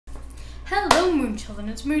Hello, Moon Children.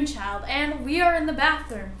 It's Moonchild, and we are in the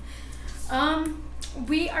bathroom.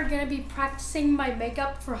 We are gonna be practicing my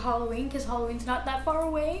makeup for Halloween because Halloween's not that far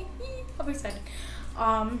away. I'm excited.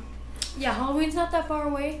 Yeah, Halloween's not that far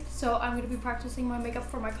away, so I'm gonna be practicing my makeup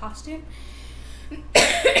for my costume.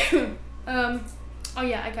 Oh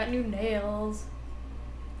yeah, I got new nails.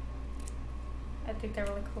 I think they're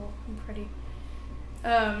really cool and pretty.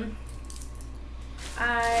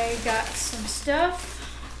 I got some stuff.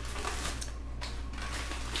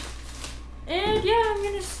 And yeah,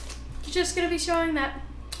 I'm just gonna be showing that.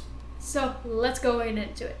 So let's go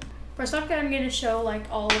into it. First off, I'm gonna show like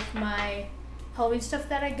all of my Halloween stuff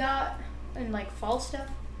that I got and like fall stuff.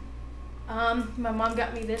 My mom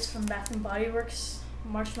got me this from Bath and Body Works,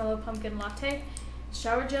 marshmallow pumpkin latte,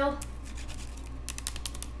 shower gel.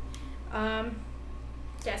 Yeah,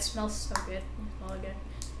 it smells so good. It smells good.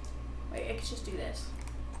 Wait, I could just do this.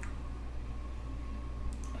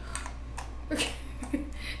 Okay.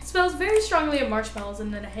 It smells very strongly of marshmallows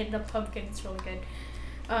and then a hint of pumpkin. It's really good.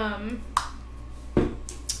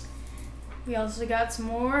 We also got some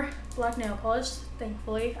more black nail polish.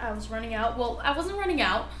 Thankfully, I was running out. Well, I wasn't running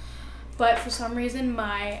out, but for some reason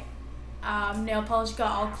my nail polish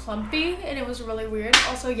got all clumpy and it was really weird.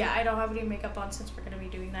 Also, yeah, I don't have any makeup on since we're going to be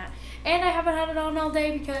doing that. And I haven't had it on all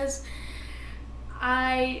day because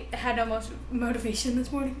I had no motivation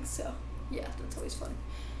this morning. So, yeah, that's always fun.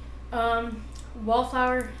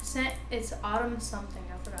 Wallflower scent. It's autumn something.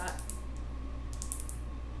 I forgot.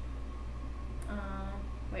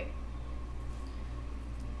 Wait.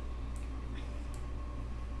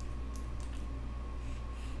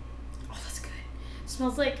 Oh, that's good. It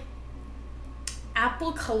smells like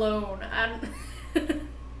apple cologne.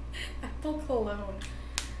 Apple cologne.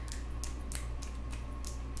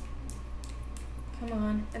 Come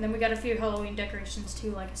on. And then we got a few Halloween decorations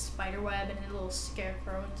too, like a spider web and a little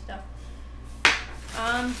scarecrow and stuff.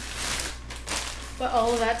 But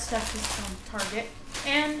all of that stuff is from Target,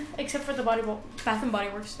 and except for the Bath and Body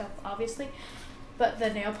Works stuff, obviously. But the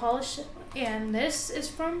nail polish and this is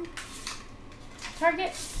from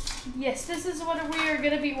Target. Yes, this is what we are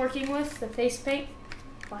gonna be working with, the face paint,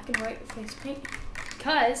 black and white face paint.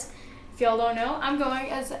 Because if y'all don't know, I'm going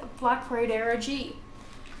as Black Parade Era G.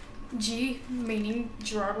 G meaning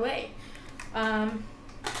Gerard Way.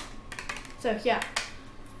 So yeah.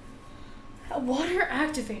 Water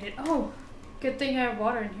activated. Oh, good thing I have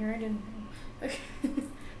water in here. I didn't.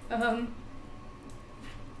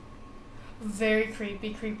 Very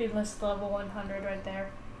creepy. Creepy list level 100 right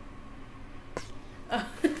there. That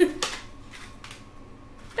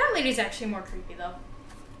lady's actually more creepy though.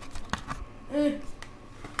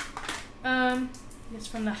 It's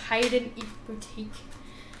from the Hide and Eat Boutique.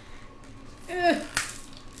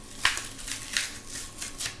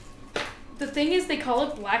 The thing is, they call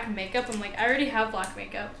it black makeup. I'm like, I already have black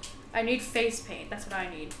makeup. I need face paint. That's what I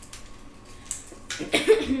need.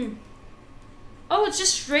 Oh, it's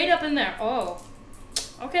just straight up in there. Oh.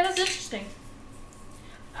 Okay, that's interesting.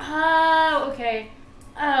 Oh, okay.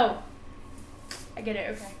 Oh. I get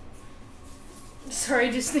it, okay. Sorry,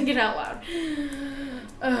 just thinking out loud.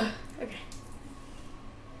 Okay.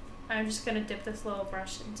 I'm just gonna dip this little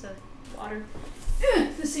brush into water.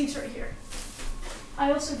 The sink's right here.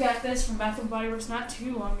 I also got this from Bath and Body Works not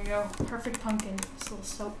too long ago. Perfect Pumpkin. This little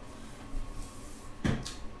soap.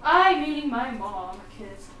 I meaning my mom,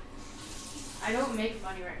 because I don't make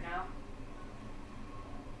money right now.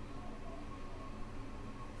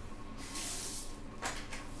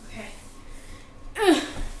 Okay.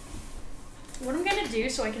 What I'm gonna do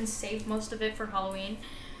so I can save most of it for Halloween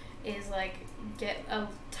is like get a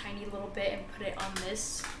tiny little bit and put it on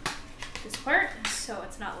this part, so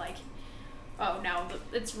it's not like, oh, now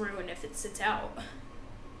it's ruined if it sits out.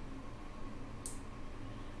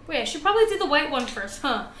 Wait, I should probably do the white one first,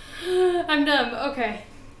 huh? I'm dumb. Okay.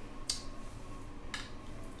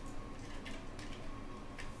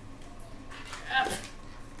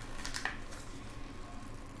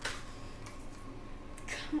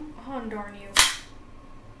 Come on, darn you.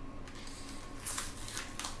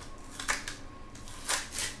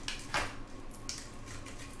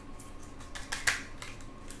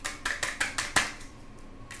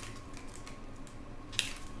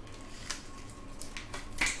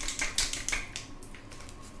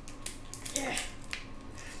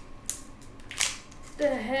 The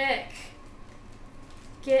heck?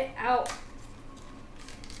 Get out.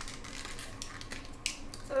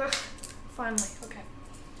 Ugh. Finally, okay.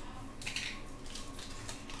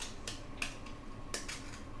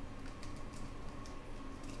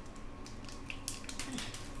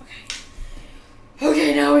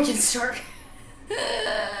 Okay, now we can start. Okay.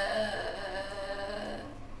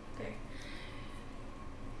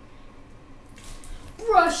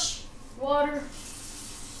 brush. Water.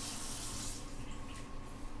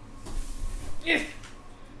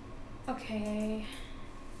 Okay.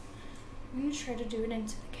 I'm gonna try to do it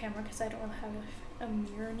into the camera because I don't have a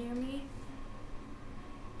mirror near me.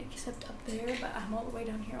 Except up there, but I'm all the way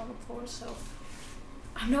down here on the floor, so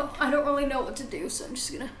I don't really know what to do, so I'm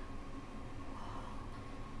just gonna.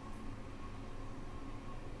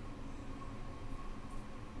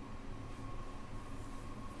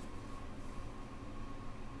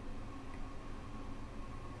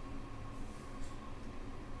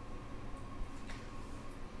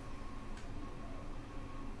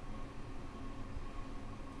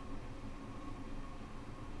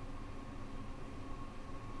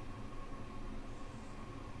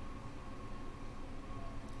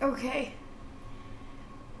 Okay.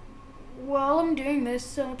 While I'm doing this,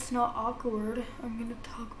 so it's not awkward, I'm gonna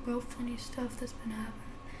talk about funny stuff that's been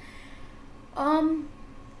happening.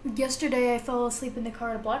 Yesterday I fell asleep in the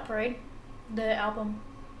car at Black Parade, the album,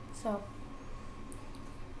 so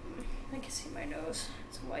I can see my nose.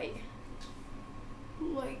 It's white.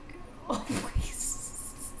 Like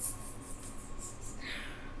always.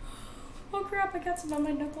 Oh crap! I got some on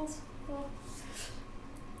my knuckles. Oh.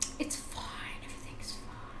 It's fine. Everything's fine.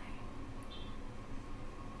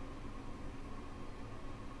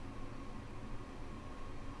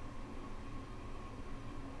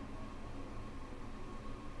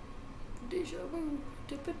 Deja vu.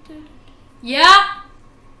 Yeah.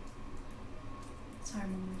 Sorry,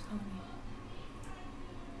 Mom. I'm telling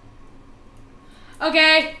you.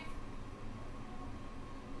 Okay.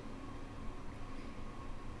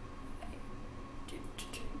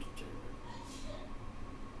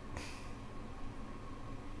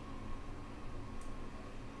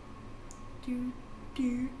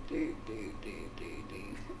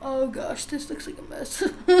 Oh gosh, this looks like a mess.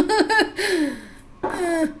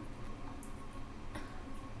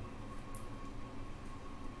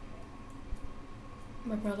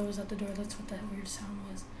 My brother was at the door, that's what that weird sound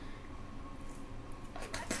was.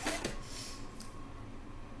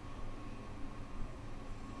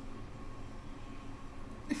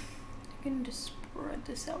 I'm gonna just spread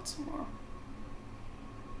this out some more.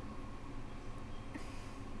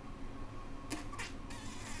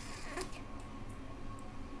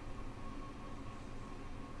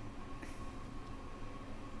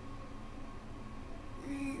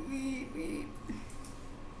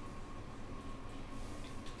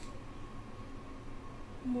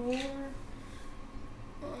 More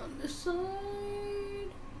on the side.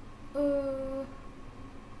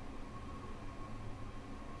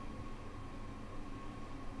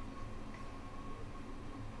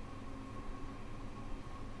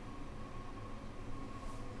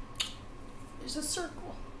 There's a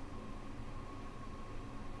circle.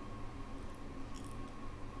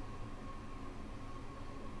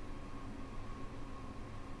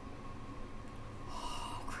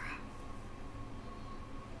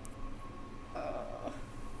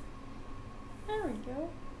 There we go.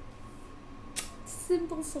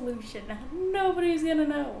 Simple solution. Nobody's gonna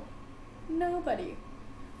know. Nobody.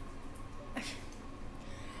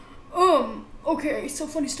 Okay, so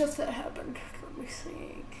funny stuff that happened. Let me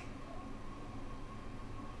think.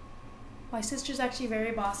 My sister's actually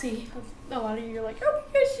very bossy. A lot of you are like, oh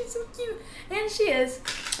my gosh, she's so cute. And she is.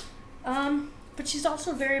 But she's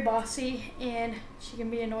also very bossy and she can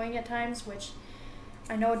be annoying at times, which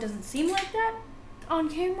I know it doesn't seem like that on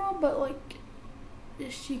camera, but like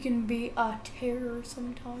she can be a terror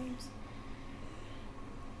sometimes.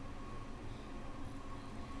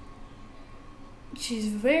 She's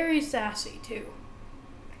very sassy too.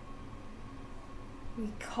 We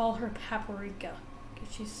call her Paprika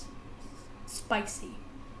because she's spicy.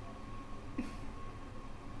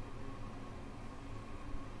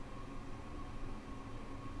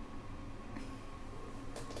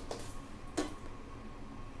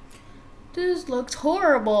 This looks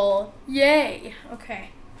horrible. Yay. Okay.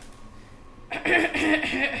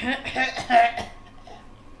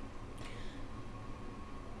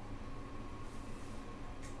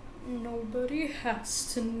 Nobody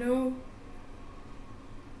has to know.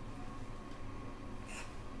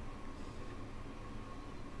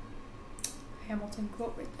 Hamilton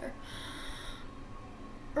quote right there.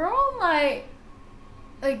 Are all my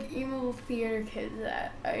like emo theater kids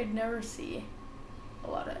that I'd never see a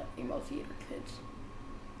lot of emo theater kids.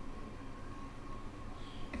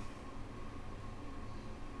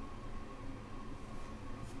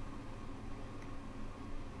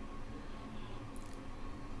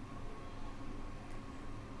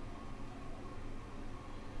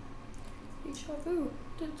 Deja vu.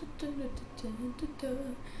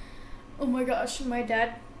 Oh my gosh, my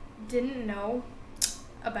dad didn't know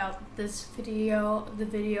about this video,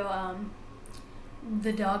 the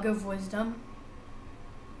Dog of Wisdom.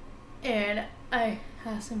 And I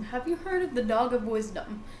asked him, have you heard of the Dog of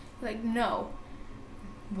Wisdom? Like, no.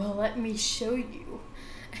 Well, let me show you.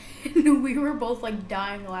 And we were both like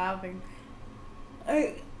dying laughing.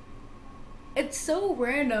 It's so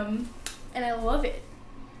random, and I love it.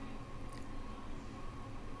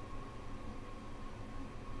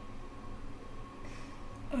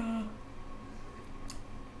 Look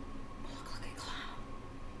like a clown.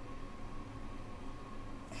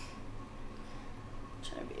 I'm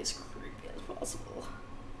trying to be as creepy as possible.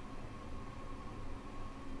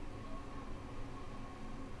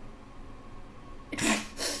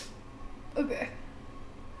 Okay.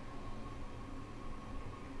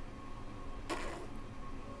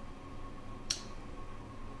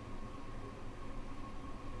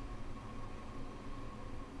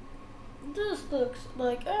 This looks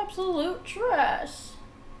like absolute trash.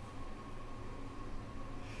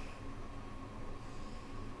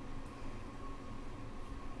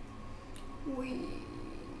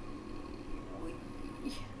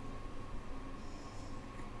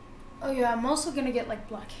 Oh yeah, I'm also gonna get like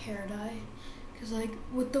black hair dye, cause like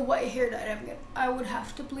with the white hair dye I would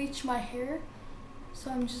have to bleach my hair,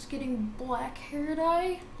 so I'm just getting black hair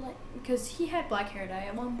dye, like because he had black hair dye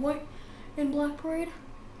at one point in Black Parade,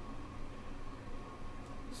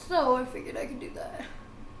 so I figured I could do that.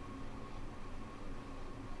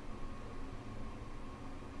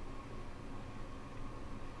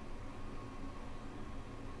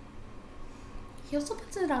 He also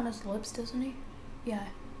puts it on his lips, doesn't he? Yeah.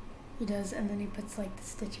 He does, and then he puts like the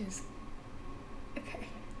stitches. Okay.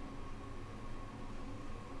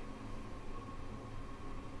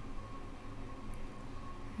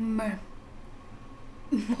 Meh.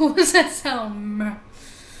 What was that sound? Meh.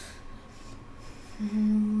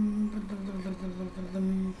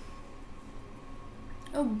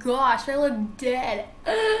 Oh gosh, I look dead.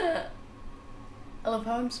 I love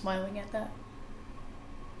how I'm smiling at that.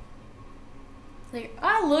 Like,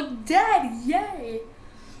 I look dead, yay!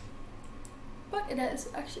 But it is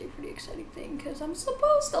actually a pretty exciting thing because I'm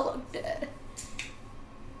supposed to look dead.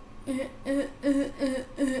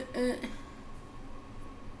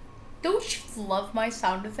 Don't you love my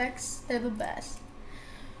sound effects? They're the best.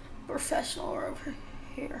 Professional over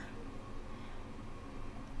here.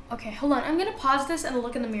 Okay, hold on. I'm gonna pause this and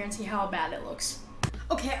look in the mirror and see how bad it looks.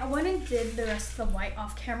 Okay, I went and did the rest of the white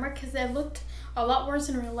off camera because it looked a lot worse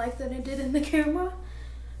in real life than it did in the camera.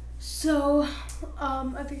 So,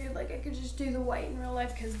 I figured like I could just do the white in real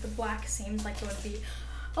life because the black seems like it would be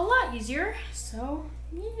a lot easier. So,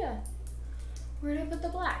 yeah. Where did I put the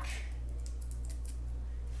black?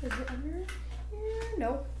 Is it under here?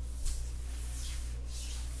 Nope.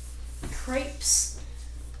 Crepes.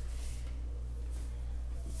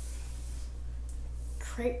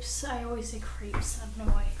 Crepes. I always say crepes. I don't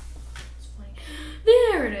know why. It's funny.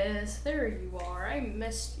 There it is. There you are. I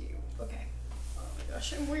missed you. Okay. Oh my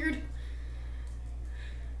gosh, I'm weird.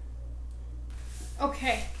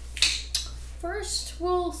 Okay. First,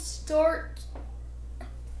 we'll start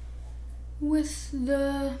with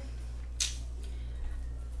the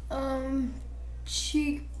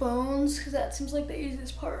cheekbones, because that seems like the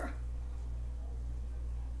easiest part.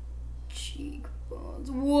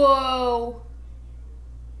 Cheekbones. Whoa.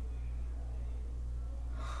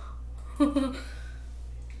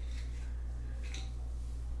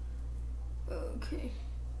 Okay.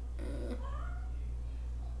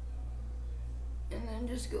 And then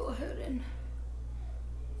just go ahead and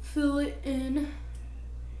fill it in.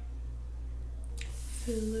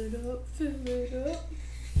 Fill it up, fill it up.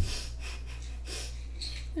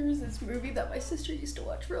 There was this movie that my sister used to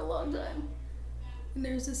watch for a long time. And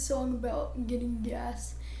there's this song about getting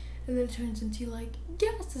gas. And then it turns into like,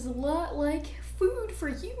 gas is a lot like food for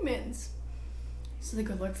humans. So they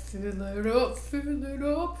go like, fill it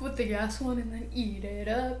up with the gas one, and then eat it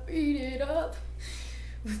up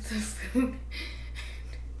with the food.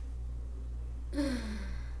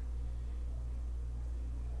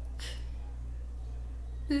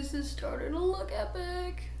 This is starting to look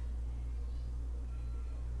epic.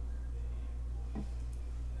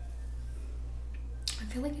 I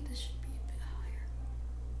feel like this should be a bit higher.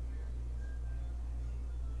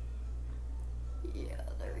 Yeah,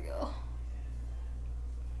 there we go.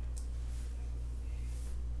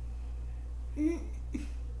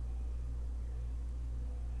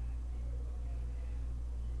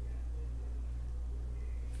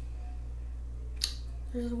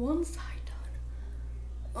 There's one side done.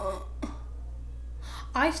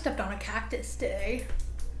 I stepped on a cactus today,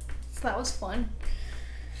 so that was fun.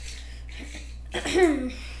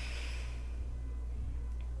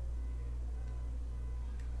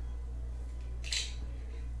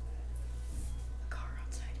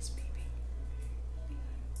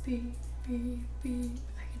 beep.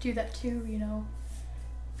 I could do that too, you know.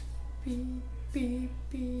 Beep, beep,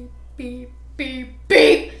 beep, beep, beep,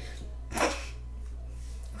 beep.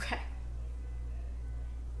 Okay.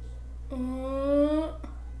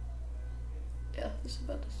 Yeah, this is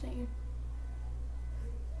about the same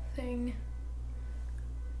thing.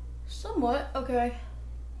 Somewhat, okay.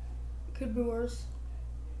 Could be worse.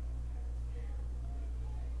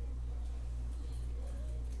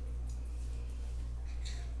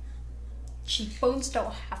 Cheekbones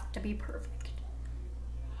don't have to be perfect.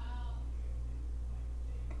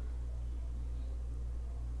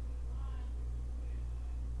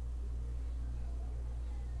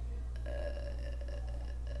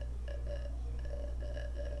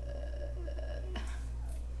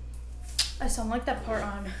 I sound like that part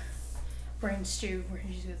on Brain Stew where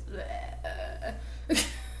he just goes,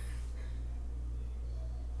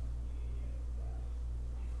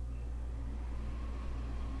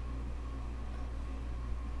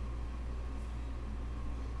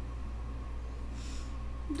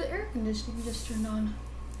 The air conditioning just turned on.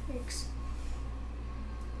 Thanks.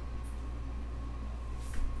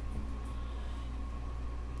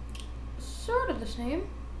 Sort of the same.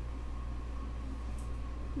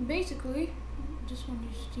 Basically, this one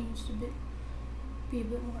just seems to be a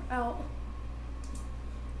bit more out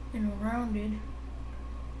and rounded.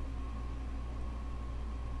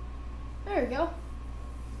 There we go.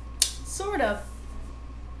 Sort of.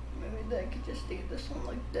 Maybe I could just do this one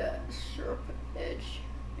like that. Sharp edge.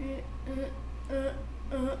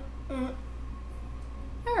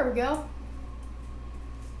 There we go.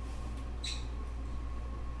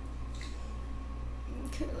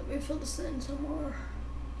 Okay, let me fill this in some more.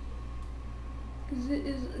 Because it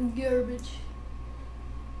is garbage.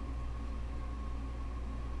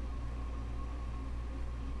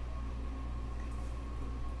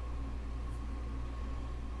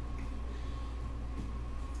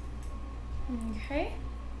 Okay.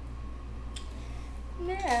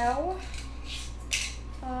 Now,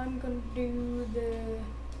 I'm gonna do the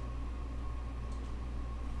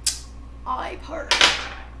eye part.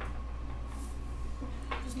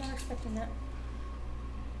 Was not expecting that.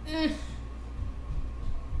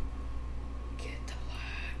 Get the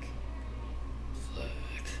black.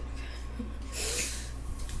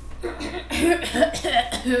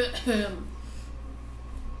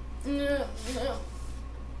 No.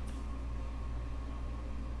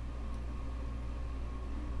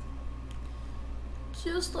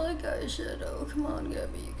 Just like eyeshadow. Come on,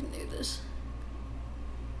 Gabby, you can do this.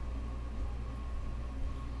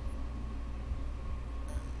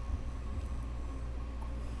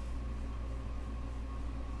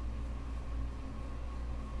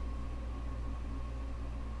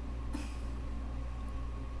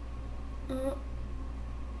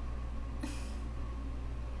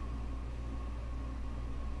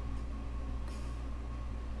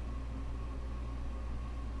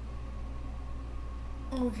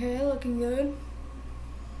 Okay, looking good.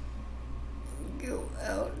 Go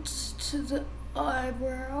out to the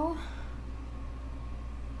eyebrow.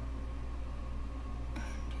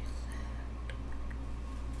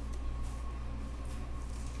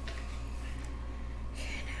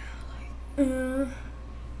 Okay, now like,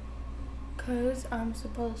 cause I'm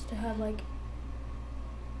supposed to have like,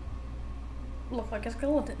 look like a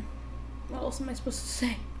skeleton. What else am I supposed to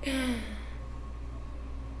say?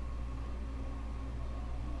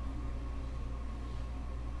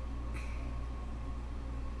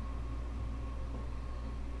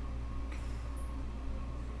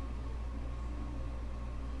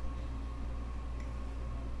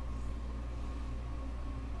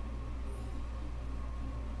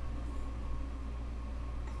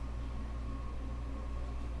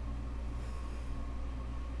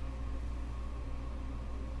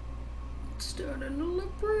 Starting to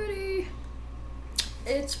look pretty.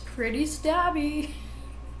 It's pretty stabby.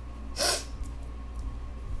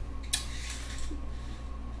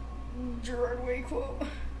 Gerard Way quote.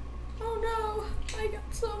 Oh no, I got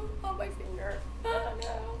some on my finger. Oh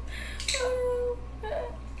no. Oh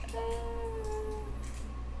no.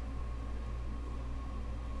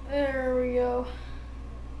 There we go.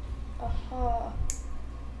 Aha.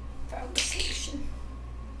 Found the solution.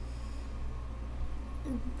 A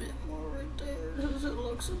bit more right there because it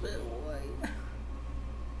looks a bit white.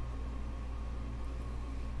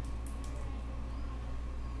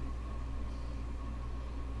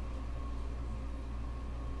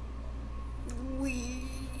 Wee.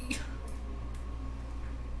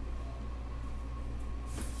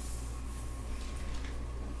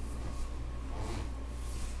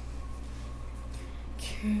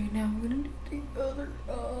 Okay, now I'm gonna do the other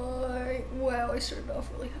eye. Wow, I started off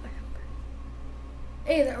really high.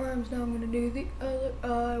 Hey, that rhymes. Now I'm gonna do the other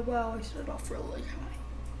eye. Wow, I started off really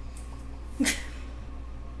high.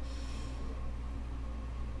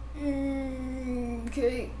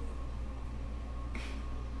 Okay.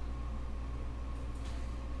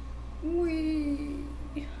 Wee.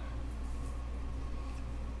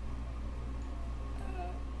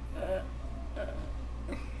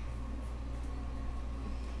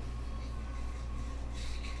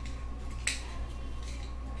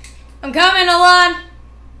 I'm coming, Alon.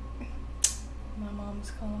 My mom's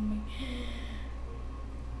calling me.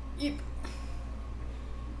 Yep.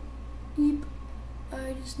 Yep.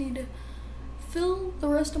 I just need to fill the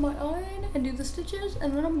rest of my eye in and do the stitches,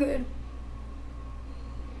 and then I'm good.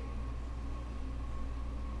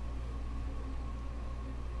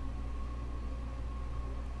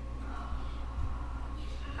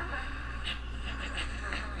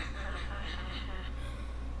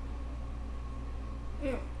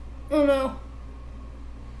 Oh no.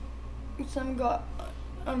 Some got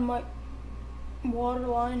on my water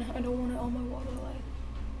line. I don't want it on my water line.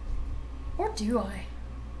 Or do I?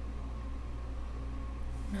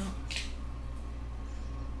 No.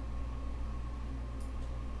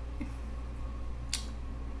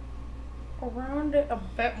 Around it a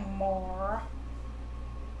bit more.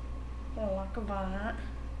 Like that.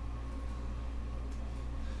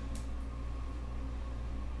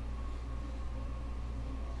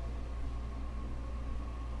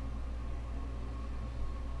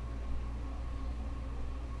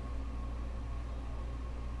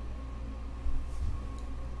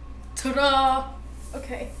 Ta-da!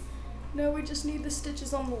 Okay, now we just need the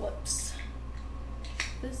stitches on the lips.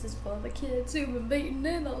 This is for the kids who've been beaten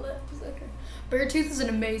in the lips. Okay. Beartooth is an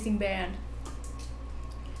amazing band.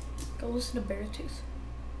 Go listen to Beartooth.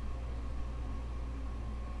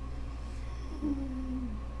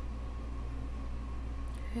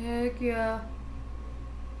 Heck yeah.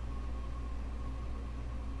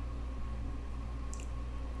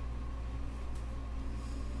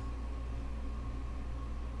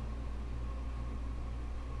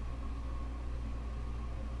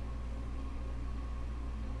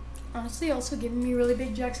 Honestly, also giving me really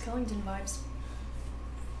big Jack Skellington vibes.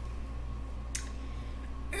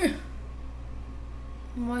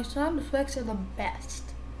 My sound effects are the best.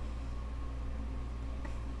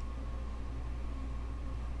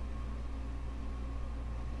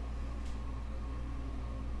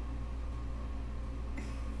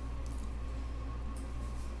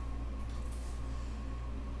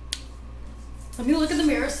 Let me look in the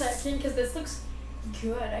mirror section because this looks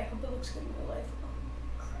good. I hope it looks good in real life.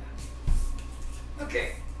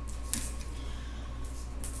 Okay.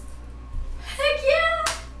 Heck yeah!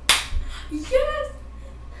 Yes!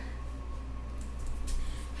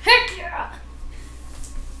 Heck yeah!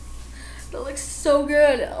 That looks so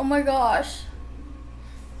good. Oh my gosh.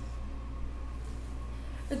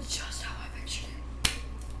 It's just how I pictured it.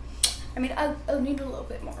 I mean, I'll need a little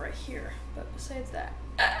bit more right here, but besides that.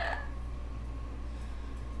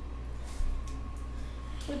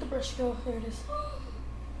 Where'd the brush go? There it is.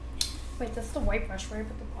 Wait, that's the white brush. Where I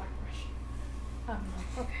put the black brush? I don't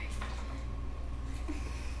know. Okay.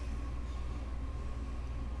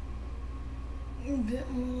 A bit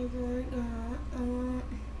more right there.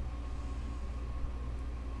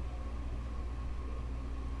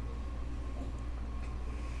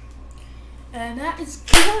 And that is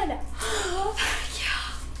good. Yeah.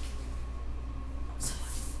 So,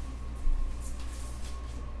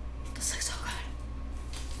 this looks so good.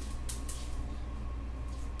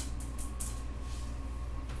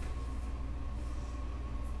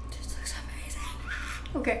 This looks amazing.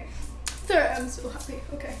 Okay. There, I'm so happy.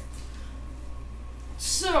 Okay.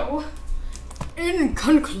 So, in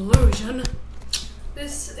conclusion,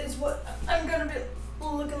 this is what I'm gonna be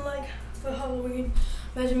looking like for Halloween.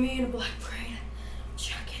 Imagine me in a black braid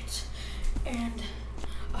jacket and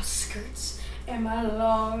a skirts and my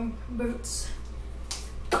long boots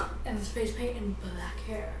and this face paint and black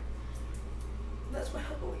hair. That's my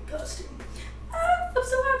Halloween costume. Ah, I'm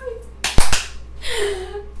so happy.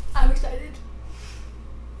 I'm excited.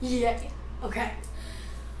 Yay. Okay.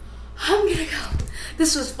 I'm gonna go.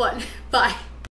 This was fun. Bye.